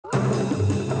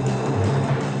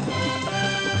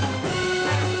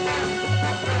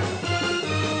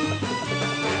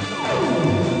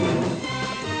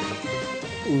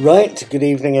Right, good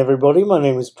evening everybody, my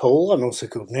name is Paul, I'm also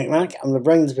called Knickknack. I'm the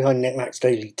brains behind Knickknack's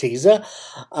Daily Teaser,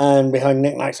 and behind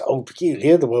Knickknack's Old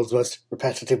Peculiar, the world's most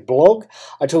repetitive blog.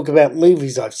 I talk about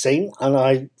movies I've seen, and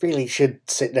I really should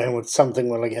sit down with something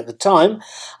when I get the time,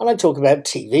 and I talk about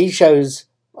TV shows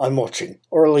I'm watching,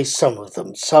 or at least some of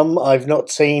them. Some I've not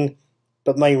seen,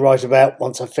 but may write about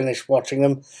once I've finished watching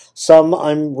them. Some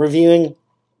I'm reviewing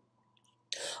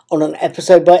on an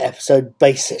episode-by-episode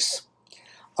basis.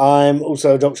 I'm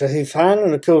also a Doctor Who fan,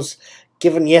 and of course,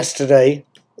 given yesterday,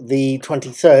 the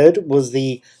 23rd, was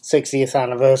the 60th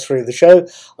anniversary of the show,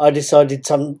 I decided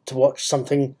to watch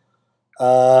something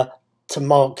to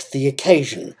mark the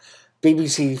occasion.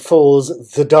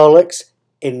 BBC4's The Daleks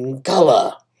in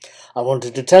colour. I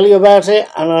wanted to tell you about it,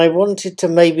 and I wanted to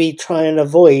maybe try and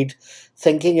avoid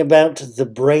thinking about the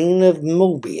brain of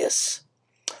Mobius.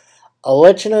 I'll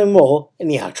let you know more in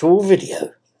the actual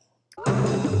video.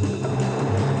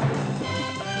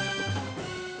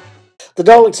 The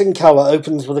Daleks in Colour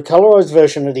opens with a colorised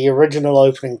version of the original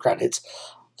opening credits,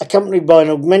 accompanied by an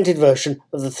augmented version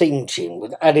of the theme tune,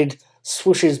 with added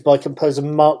swooshes by composer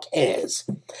Mark Ayres.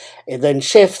 It then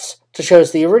shifts to show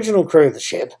us the original crew of the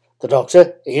ship, the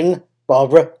Doctor, Ian,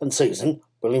 Barbara and Susan,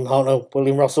 William Hartnell,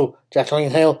 William Russell,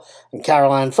 Jacqueline Hill and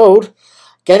Carol Ann Ford,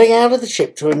 getting out of the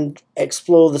ship to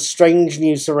explore the strange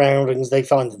new surroundings they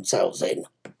find themselves in.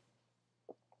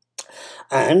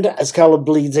 And, as colour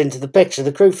bleeds into the picture,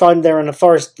 the crew find they're in a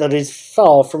forest that is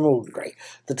far from ordinary.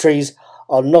 The trees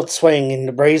are not swaying in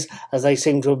the breeze, as they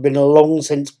seem to have been long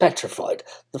since petrified.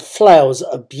 The flowers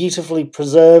are beautifully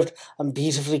preserved and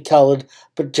beautifully coloured,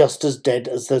 but just as dead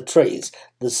as the trees.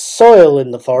 The soil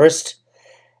in the forest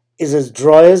is as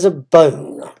dry as a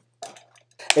bone.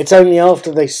 It's only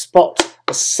after they spot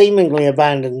a seemingly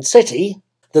abandoned city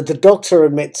that the Doctor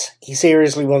admits he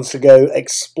seriously wants to go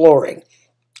exploring,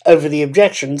 over the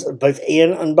objections of both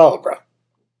Ian and Barbara.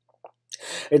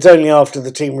 It's only after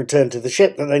the team return to the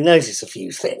ship that they notice a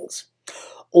few things.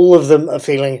 All of them are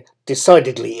feeling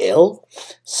decidedly ill,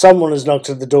 someone has knocked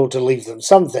at the door to leave them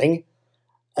something,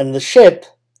 and the ship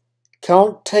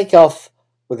can't take off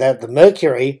without the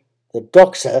mercury the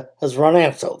Doctor has run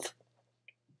out of.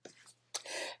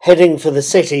 Heading for the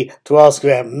city to ask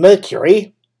about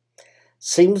mercury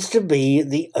seems to be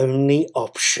the only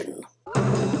option.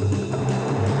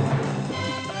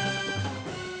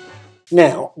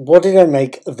 Now, what did I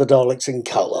make of the Daleks in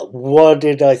colour? What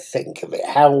did I think of it?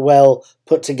 How well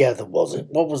put together was it?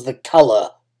 What was the colour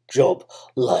job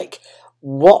like?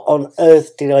 What on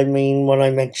earth did I mean when I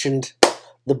mentioned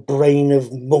the brain of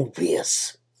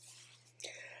Mobius?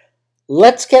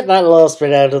 Let's get that last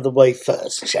bit out of the way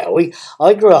first, shall we?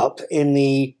 I grew up in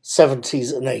the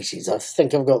 70s and 80s. I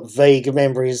think I've got vague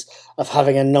memories of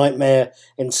having a nightmare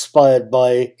inspired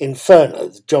by Inferno,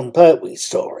 the John Pertwee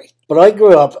story. But I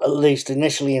grew up, at least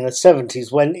initially in the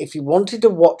 70s, when if you wanted to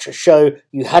watch a show,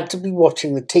 you had to be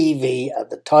watching the TV at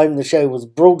the time the show was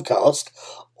broadcast,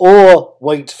 or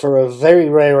wait for a very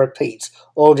rare repeat,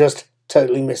 or just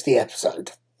totally miss the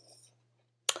episode.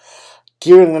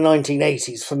 During the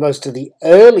 1980s, for most of the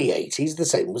early 80s, the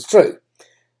same was true.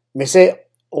 Miss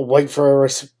it, or wait for a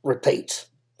repeat.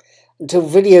 Until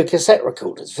video cassette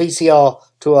recorders, VCR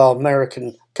to our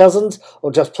American cousins,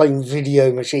 or just plain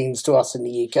video machines to us in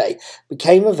the UK,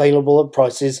 became available at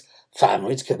prices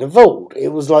families could afford. It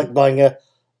was like buying a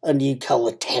new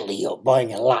colour telly or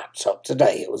buying a laptop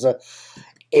today.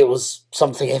 It was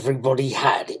something everybody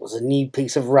had. It was a new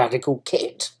piece of radical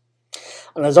kit.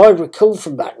 And as I recall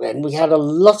from back then, we had a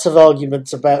lot of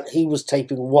arguments about who was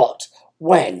taping what,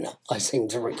 when, I seem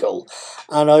to recall.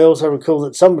 And I also recall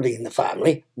that somebody in the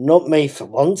family, not me for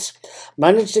once,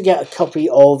 managed to get a copy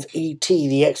of E.T.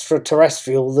 the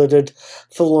Extraterrestrial that had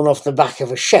fallen off the back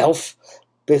of a shelf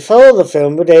before the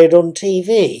film had aired on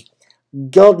TV.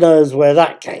 God knows where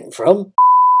that came from.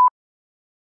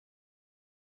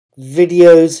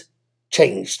 Videos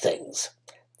changed things.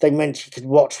 They meant you could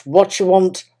watch what you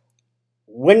want,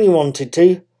 when you wanted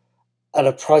to, at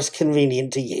a price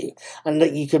convenient to you, and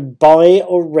that you could buy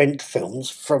or rent films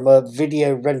from a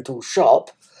video rental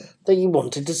shop that you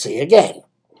wanted to see again.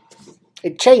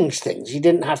 It changed things. You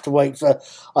didn't have to wait for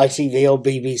ITV or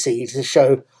BBC to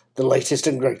show the latest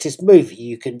and greatest movie.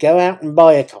 You could go out and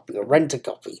buy a copy or rent a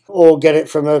copy, or get it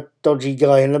from a dodgy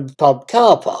guy in a pub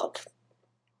car park.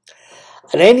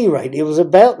 At any rate, it was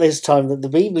about this time that the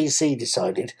BBC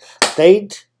decided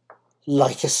they'd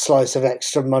like a slice of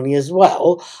extra money as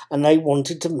well, and they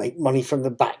wanted to make money from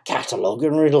the back catalogue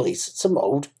and release some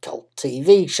old cult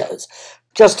TV shows,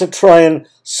 just to try and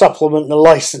supplement the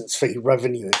licence fee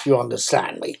revenue, if you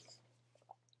understand me.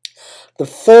 The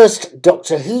first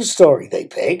Doctor Who story they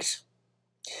picked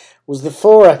was the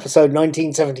 4-episode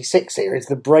 1976 series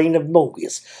The Brain of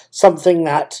Morbius, something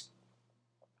that,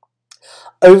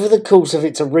 over the course of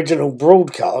its original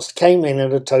broadcast, came in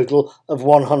at a total of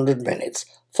 100 minutes.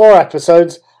 4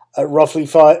 episodes at roughly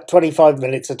 25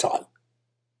 minutes a time.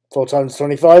 4 times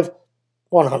 25,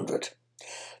 100.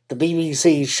 The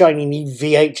BBC's shiny new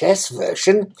VHS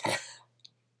version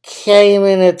came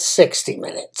in at 60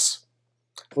 minutes,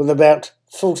 with about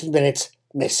 40 minutes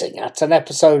missing. That's an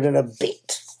episode and a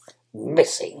bit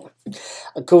missing.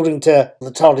 According to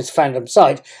the TARDIS fandom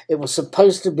site, it was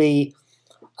supposed to be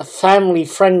a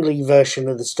family-friendly version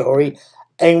of the story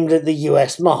aimed at the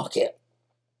US market.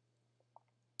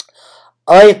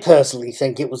 I personally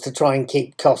think it was to try and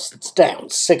keep costs down.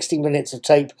 60 minutes of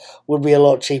tape would be a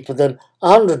lot cheaper than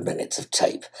 100 minutes of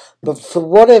tape. But for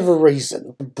whatever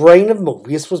reason, The Brain of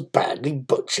Morbius was badly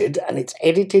butchered, and its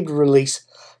edited release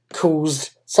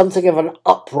caused something of an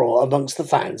uproar amongst the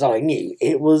fans I knew.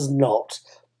 It was not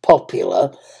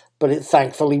popular, but it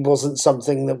thankfully wasn't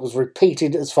something that was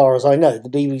repeated as far as I know. The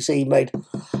BBC made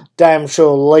damn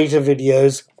sure later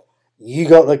videos, you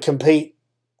got the complete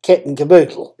kit and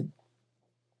caboodle.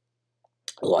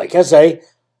 Like I say,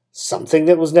 something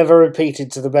that was never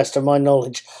repeated to the best of my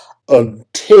knowledge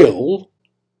until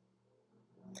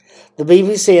the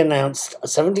BBC announced a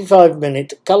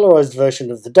 75-minute colourised version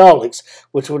of the Daleks,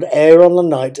 which would air on the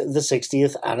night of the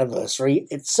 60th anniversary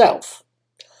itself.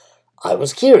 I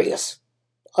was curious.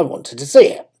 I wanted to see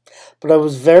it. But I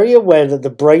was very aware that The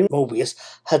Brain of Morbius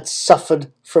had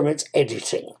suffered from its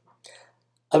editing.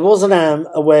 I wasn't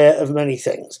aware of many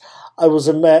things. I was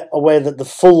aware that the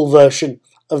full version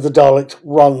of the Daleks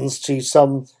runs to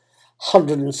some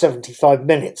 175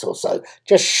 minutes or so,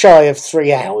 just shy of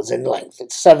 3 hours in length.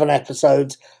 It's 7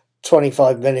 episodes,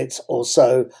 25 minutes or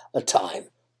so a time.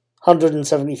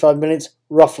 175 minutes,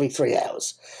 roughly 3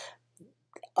 hours.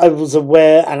 I was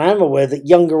aware, and am aware, that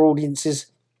younger audiences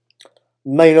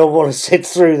may not want to sit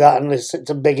through that unless it's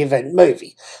a big event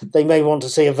movie. They may want to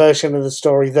see a version of the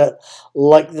story that,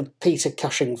 like the Peter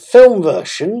Cushing film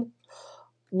version,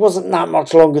 wasn't that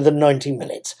much longer than 90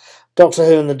 minutes. Doctor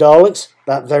Who and the Daleks,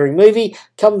 that very movie,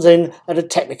 comes in at a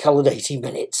technicolored 80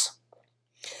 minutes.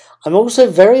 I'm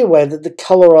also very aware that the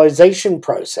colorization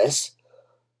process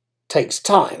takes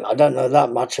time. I don't know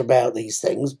that much about these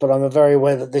things, but I'm very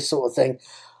aware that this sort of thing,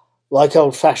 like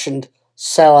old-fashioned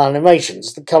cell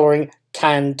animations, the colouring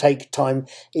can take time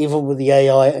even with the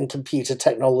AI and computer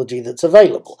technology that's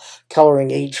available. Colouring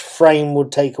each frame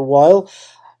would take a while.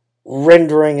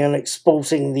 Rendering and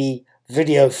exporting the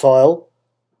video file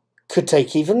could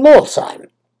take even more time.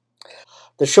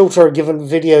 The shorter a given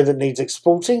video that needs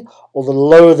exporting, or the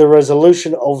lower the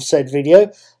resolution of said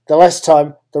video, the less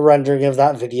time the rendering of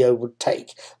that video would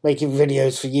take. Making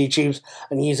videos for YouTube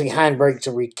and using Handbrake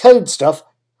to recode stuff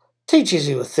teaches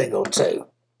you a thing or two.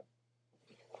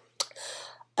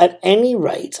 At any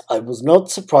rate, I was not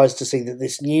surprised to see that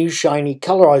this new, shiny,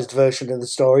 colourised version of the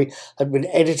story had been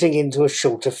editing into a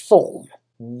shorter form.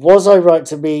 Was I right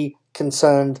to be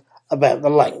concerned about the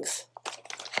length?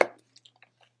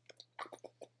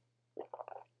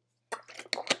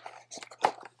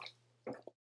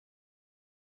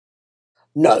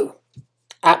 No,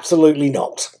 absolutely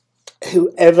not.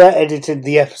 Whoever edited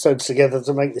the episodes together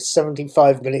to make this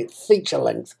 75-minute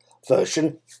feature-length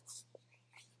version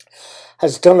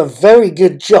has done a very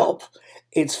good job.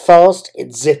 It's fast,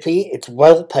 it's zippy, it's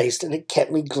well-paced, and it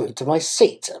kept me glued to my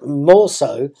seat, more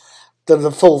so than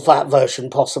the full-fat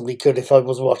version possibly could if I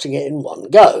was watching it in one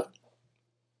go.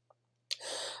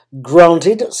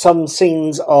 Granted, some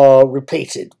scenes are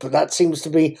repeated, but that seems to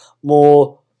be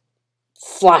more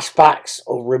flashbacks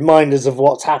or reminders of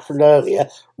what's happened earlier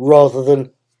rather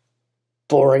than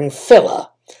boring filler.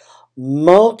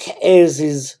 Mark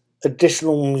Ayres'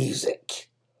 additional music,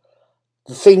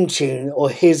 the theme tune, or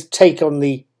his take on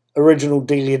the original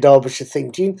Delia Derbyshire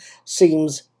theme tune,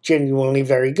 seems genuinely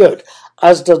very good,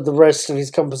 as does the rest of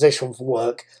his composition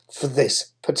work for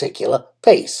this particular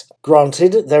piece.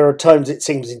 Granted, there are times it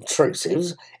seems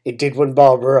intrusive. It did when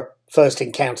Barbara first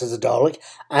encounters a Dalek,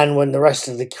 and when the rest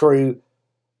of the crew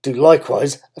do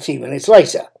likewise a few minutes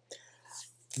later.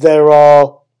 There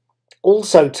are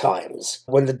also times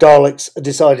when the Daleks are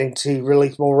deciding to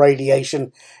release more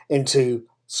radiation into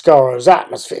Skaro's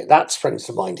atmosphere. That springs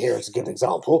to mind here as a good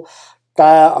example. There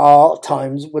are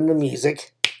times when the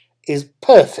music is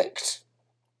perfect.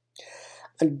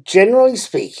 And generally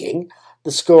speaking,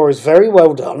 the score is very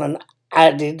well done and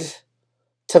added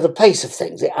to the pace of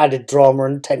things. It added drama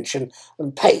and tension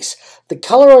and pace. The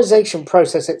colorization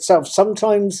process itself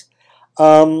sometimes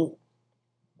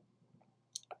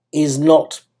is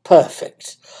not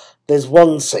perfect. There's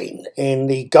one scene in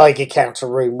the Geiger counter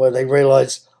room where they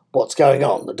realise what's going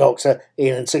on. The Doctor,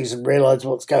 Ian and Susan realise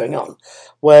what's going on,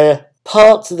 where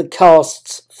parts of the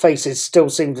cast's faces still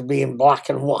seem to be in black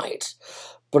and white,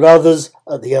 but others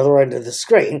at the other end of the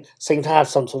screen seem to have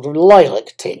some sort of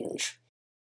lilac tinge.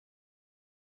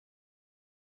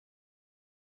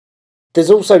 There's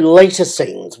also later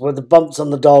scenes where the bumps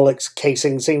on the Daleks'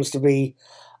 casing seems to be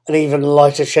an even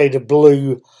lighter shade of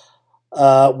blue,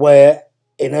 where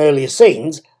in earlier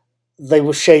scenes they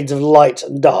were shades of light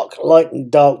and dark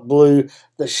blue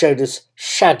that showed us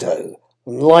shadow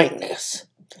and lightness.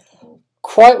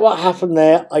 Quite what happened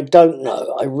there, I don't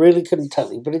know. I really couldn't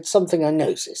tell you, but it's something I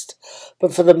noticed.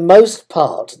 But for the most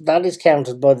part, that is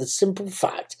countered by the simple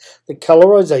fact the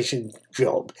colorisation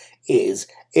job is,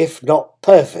 if not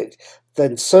perfect,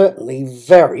 then certainly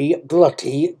very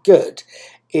bloody good.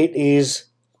 It is,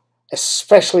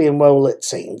 especially in well-lit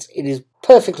scenes, it is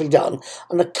perfectly done,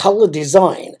 and the colour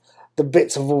design, the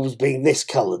bits of walls being this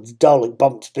colour, the Dalek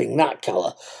bumps being that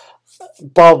colour,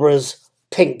 Barbara's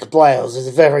pink blouse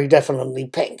is very definitely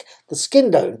pink. The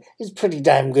skin tone is pretty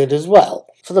damn good as well.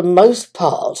 For the most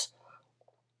part,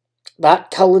 that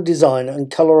colour design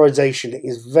and colorisation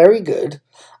is very good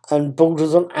and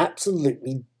borders on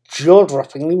absolutely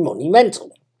jaw-droppingly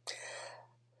monumental.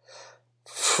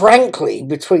 Frankly,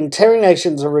 between Terry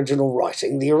Nation's original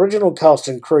writing, the original cast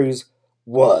and crew's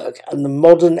work, and the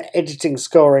modern editing,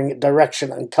 scoring,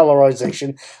 direction and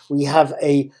colorisation, we have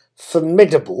a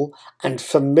formidable and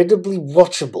formidably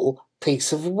watchable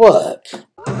piece of work.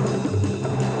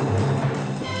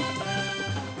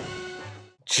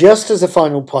 Just as a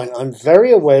final point, I'm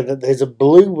very aware that there's a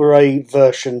Blu-ray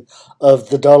version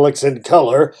of the Daleks in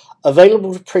colour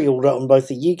available to pre-order on both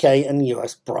the UK and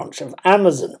US branch of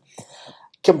Amazon,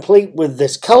 complete with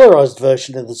this colorised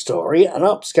version of the story and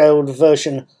upscaled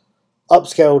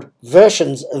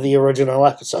versions of the original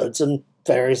episodes and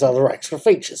various other extra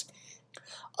features.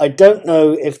 I don't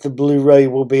know if the Blu-ray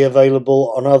will be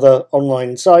available on other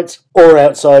online sites or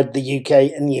outside the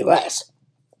UK and US.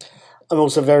 I'm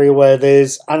also very aware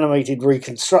there's animated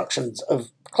reconstructions of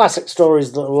classic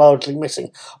stories that are largely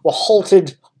missing, were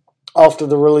halted after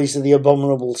the release of The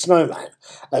Abominable Snowman,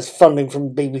 as funding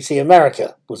from BBC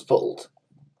America was pulled.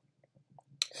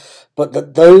 But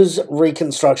that those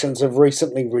reconstructions have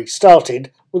recently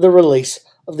restarted with the release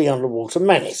of The Underwater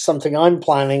Menace, something I'm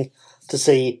planning to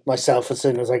see myself as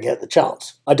soon as I get the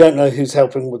chance. I don't know who's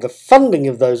helping with the funding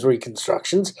of those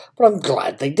reconstructions, but I'm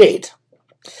glad they did.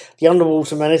 The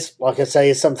Underwater Menace, like I say,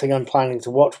 is something I'm planning to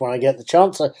watch when I get the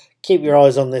chance, so keep your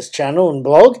eyes on this channel and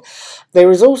blog. There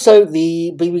is also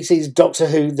the BBC's Doctor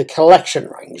Who The Collection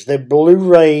range, their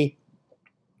Blu-ray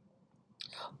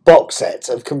box sets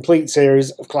of complete series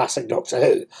of classic Doctor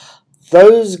Who.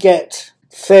 Those get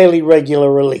fairly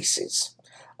regular releases,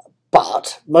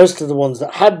 but most of the ones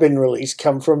that have been released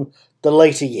come from the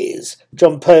later years,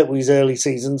 John Pertwee's early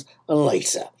seasons and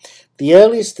later. The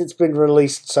earliest that's been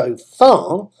released so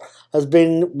far has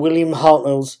been William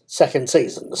Hartnell's second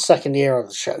season, the second year of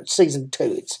the show, season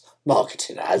 2 it's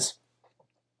marketed as.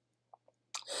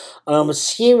 And I'm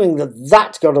assuming that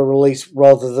that got a release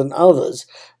rather than others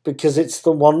because it's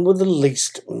the one with the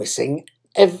least missing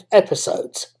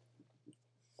episodes.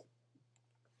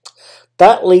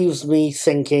 That leaves me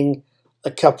thinking a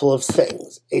couple of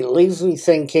things. It leaves me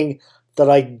thinking that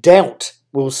I doubt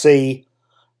we'll see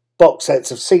box sets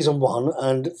of season 1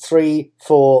 and 3,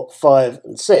 4, 5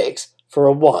 and 6 for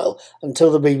a while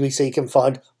until the BBC can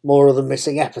find more of the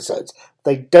missing episodes.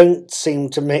 They don't seem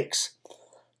to mix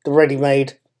the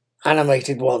ready-made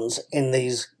animated ones in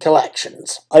these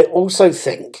collections. I also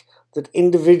think that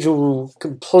individual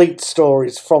complete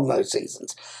stories from those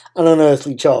seasons, An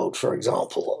Unearthly Child for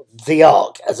example, The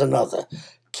Ark as another,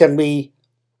 can be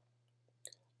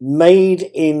made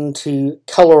into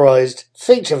colorised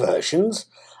feature versions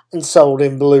and sold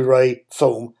in Blu-ray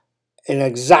form in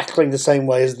exactly the same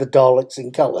way as the Daleks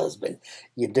in colour has been.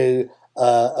 You do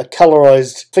a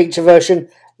colorised feature version,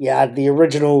 you add the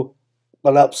original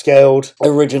but upscaled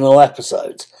original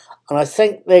episodes. And I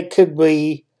think there could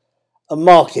be a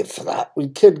market for that. We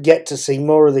could get to see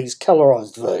more of these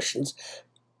colorised versions.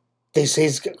 This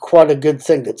is quite a good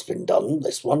thing that's been done.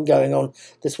 This one going on,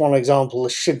 this one example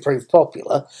should prove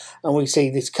popular. And we see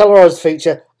this colorised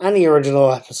feature and the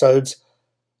original episodes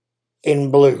in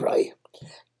Blu-ray.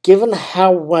 Given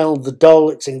how well the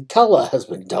Daleks in colour has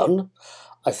been done,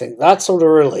 I think that sort of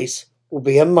release will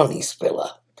be a money spiller.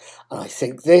 And I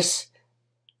think this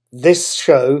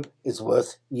show is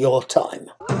worth your time.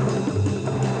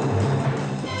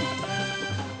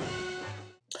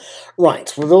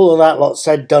 Right, with all of that lot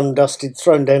said, done, dusted,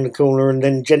 thrown down the corner and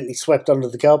then gently swept under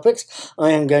the carpet, I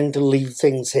am going to leave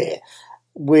things here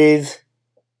with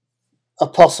a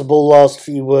possible last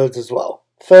few words as well.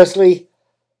 Firstly,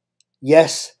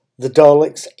 yes, the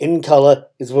Daleks in colour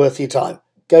is worth your time.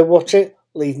 Go watch it,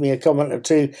 leave me a comment or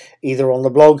two either on the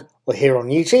blog or here on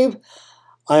YouTube.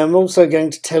 I am also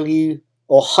going to tell you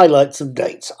or highlight some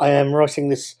dates. I am writing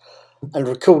this and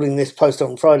recording this post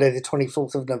on Friday the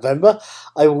 24th of November.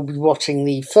 I will be watching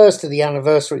the first of the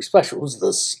anniversary specials,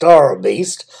 The Star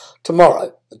Beast,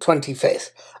 tomorrow, the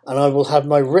 25th, and I will have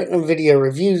my written video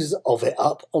reviews of it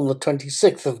up on the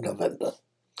 26th of November.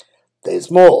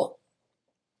 There's more.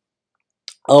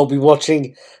 I'll be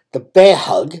watching The Bear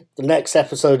Hug, the next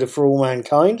episode of For All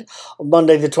Mankind, on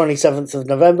Monday the 27th of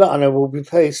November, and I will be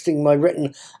posting my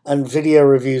written and video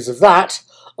reviews of that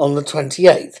on the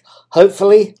 28th.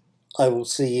 Hopefully, I will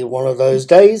see you one of those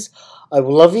days. I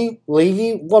will love you, leave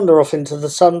you, wander off into the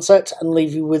sunset, and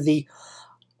leave you with the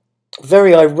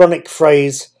very ironic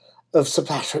phrase of Sir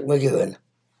Patrick McGowan.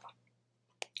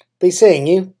 Be seeing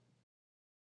you.